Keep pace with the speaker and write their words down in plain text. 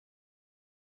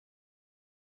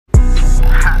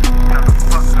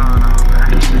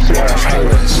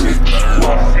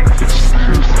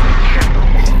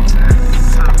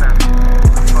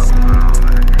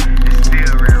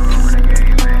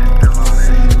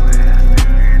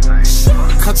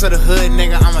to the hood,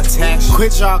 nigga, I'm attached.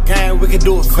 Quit y'all gang, we can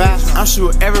do it fast. I'm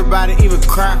sure everybody, even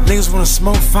crap. Niggas wanna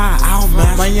smoke fire, I don't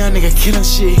mind. My young nigga killing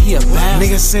shit, he a bad.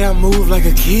 Niggas say I move like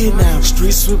a kid now.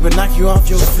 Street sweep and knock you off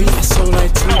your feet. I sold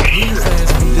like 2 P's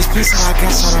last week. This pistol I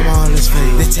got shot, I'm all in his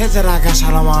face. The test that I got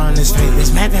shot, I'm all in his face.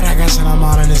 This Mac that I got shot, I'm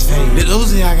all in his face. The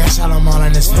Uzi I got shot, I'm all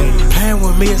in his face. Playing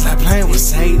with me is like playing with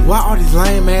Satan. Why all these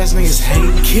lame ass niggas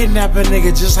hate? Kidnapper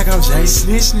nigga just like I'm Jay.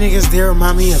 Snitch niggas, they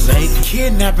remind me of bacon.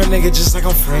 Kidnapper nigga just like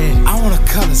I'm Fred. I want a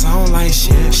colors, I don't like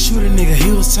shit. Shoot a nigga,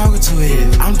 he was talking to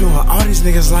it. I'm doing all these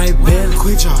niggas like Ben.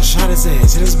 Quit y'all, shot his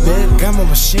ass in his bed. Got my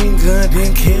machine gun,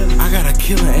 didn't kill. I got a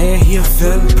killer and he a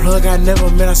felon. Plug I never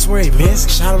met, I swear he missed.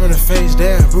 Shot him in the face,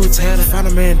 damn, brutality. Found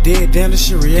a man dead, damn, this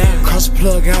shit real. Cross the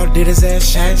plug out, did his ass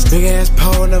shots. Big ass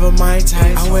pole, never mind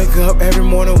tight. I wake up every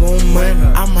morning, want money.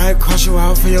 I might cross you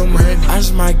out for your money. I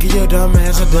just might give your dumb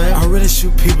ass a dime. I really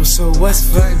shoot people, so what's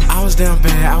fun? I was down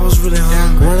bad, I was really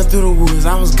hungry. Running through the woods,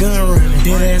 I was gun running.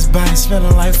 Dead ass body,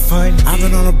 smelling like fun. I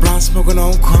been on the block, smoking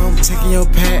on crumb. Taking your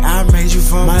pack, I made you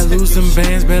fun. Might lose them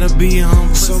bands, better be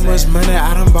humble. So much money,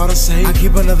 I done bought a safe. I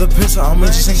keep another pistol on me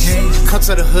just in case. Come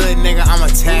to the hood, nigga, I'm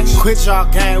attached. Quit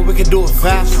y'all gang, we can do it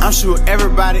fast. I'm sure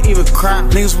everybody, even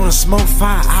crap. Niggas wanna smoke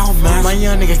fire, I don't mind. My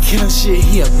young nigga killing shit,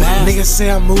 he a bad. Niggas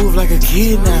say I move like a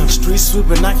kid now. Street sweep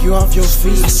and knock you off your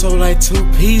feet. I sold like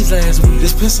 2 P's last week.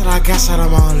 This pistol I got shot,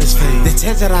 I'm all in his face. The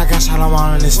test that I got shot, I'm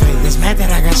all in his face. This Mac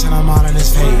that I got shot, I'm all in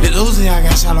his face. The Uzi I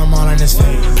got shot, I'm all in his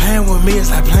face. Playing with me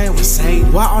is like playing with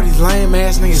Satan. Why all these lame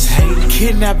ass niggas hate?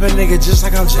 Kidnapper nigga just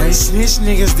like I'm Jay. Snitch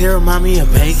niggas, they remind me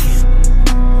of bacon.